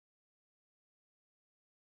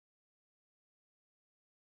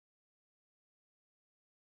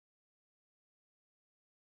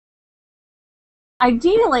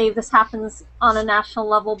ideally this happens on a national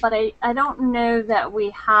level, but I don't know that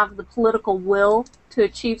we have the political will to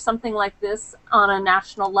achieve something like this on a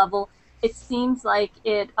national level. It seems like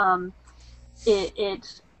it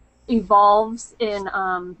evolves in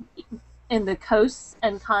the coasts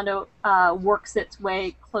and kind of works its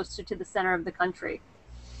way closer to the center of the country.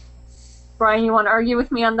 Brian, you want to argue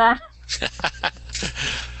with me on that?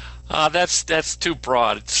 That's too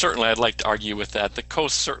broad. Certainly, I'd like to argue with that. The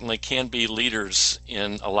coast certainly can be leaders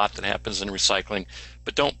in a lot that happens in recycling,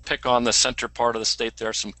 but don't pick on the center part of the state. There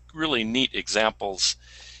are some really neat examples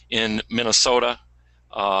in Minnesota,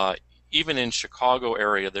 even in Chicago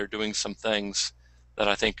area. They're doing some things that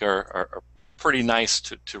I think are pretty nice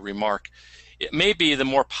to remark. It may be the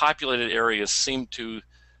more populated areas seem to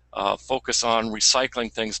focus on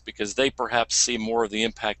recycling things because they perhaps see more of the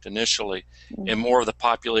impact initially, and more of the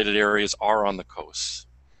populated areas are on the coasts.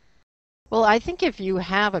 Well, I think if you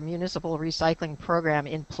have a municipal recycling program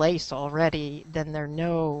in place already, then there are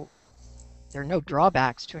no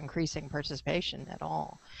drawbacks to increasing participation at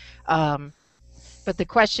all. But the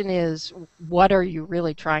question is, what are you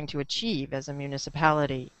really trying to achieve as a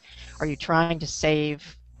municipality? Are you trying to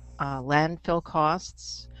save landfill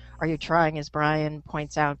costs? Are you trying, as Brian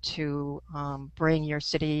points out, to bring your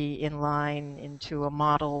city in line into a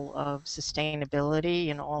model of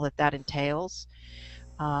sustainability and all that that entails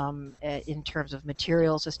in terms of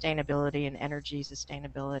material sustainability and energy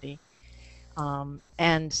sustainability?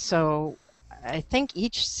 And so I think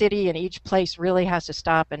each city and each place really has to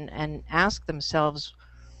stop and ask themselves,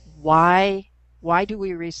 why do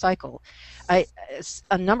we recycle?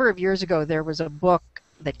 A number of years ago, there was a book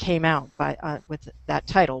that came out with that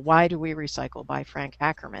title, Why Do We Recycle, by Frank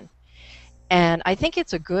Ackerman. And I think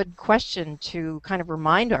it's a good question to kind of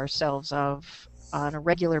remind ourselves of on a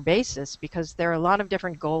regular basis, because there are a lot of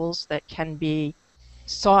different goals that can be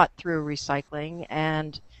sought through recycling,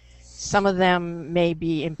 and some of them may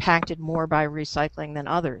be impacted more by recycling than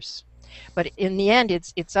others. But in the end,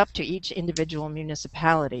 it's up to each individual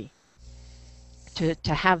municipality to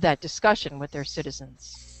have that discussion with their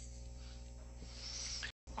citizens.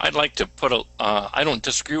 I'd like to put I don't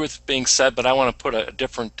disagree with being said, but I want to put a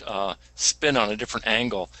different spin on a different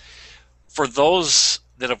angle. For those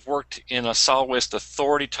that have worked in a solid waste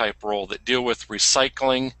authority type role that deal with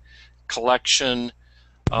recycling, collection,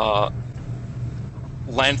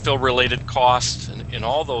 landfill related costs, and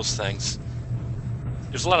all those things,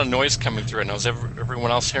 there's a lot of noise coming through. Now, is everyone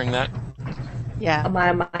else hearing that? Yeah.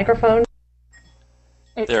 My microphone?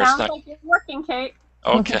 It sounds like it's working, Kate.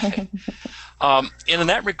 Okay. And in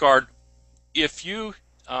that regard, if you,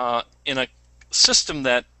 in a system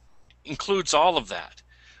that includes all of that,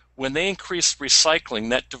 when they increase recycling,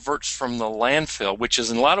 that diverts from the landfill, which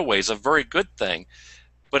is in a lot of ways a very good thing,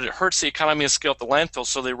 but it hurts the economy of scale at the landfill,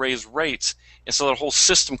 so they raise rates, and so the whole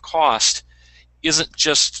system cost isn't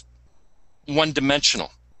just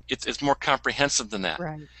one-dimensional. It's more comprehensive than that.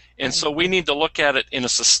 Right. And so we need to look at it in a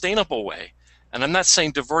sustainable way. And I'm not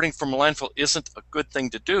saying diverting from a landfill isn't a good thing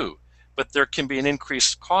to do, but there can be an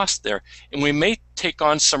increased cost there. And we may take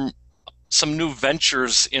on some new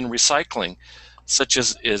ventures in recycling, such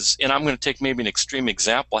as, and I'm going to take maybe an extreme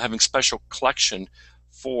example, having special collection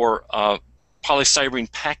for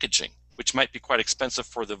polystyrene packaging, which might be quite expensive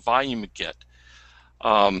for the volume you get.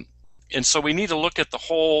 And so we need to look at the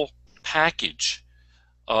whole package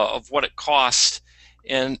of what it costs.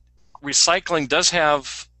 And recycling does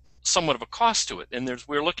have somewhat of a cost to it, and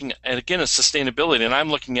we're looking at, again, at sustainability, and I'm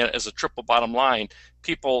looking at it as a triple bottom line: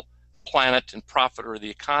 people, planet, and profit, or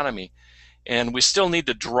the economy. And we still need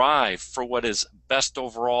to drive for what is best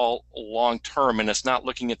overall long term, and it's not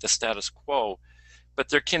looking at the status quo. But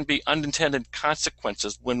there can be unintended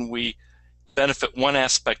consequences when we benefit one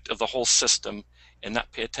aspect of the whole system and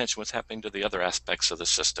not pay attention to what's happening to the other aspects of the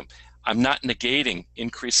system. I'm not negating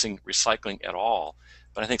increasing recycling at all,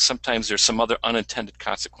 but I think sometimes there's some other unintended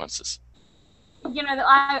consequences. You know,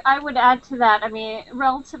 I would add to that, I mean,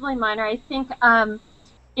 relatively minor. I think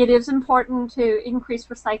it is important to increase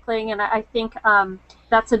recycling, and I think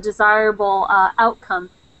that's a desirable outcome.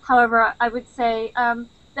 However, I would say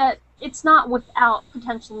that it's not without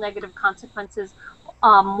potential negative consequences.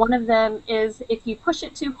 One of them is if you push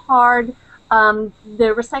it too hard,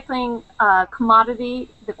 the recycling commodity,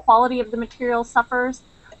 the quality of the material suffers.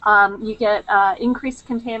 You get increased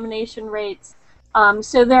contamination rates.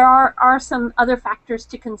 So there are some other factors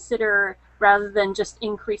to consider rather than just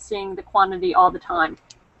increasing the quantity all the time.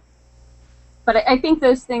 But I think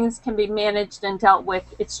those things can be managed and dealt with.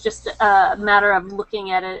 It's just a matter of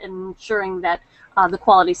looking at it and ensuring that the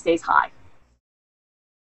quality stays high.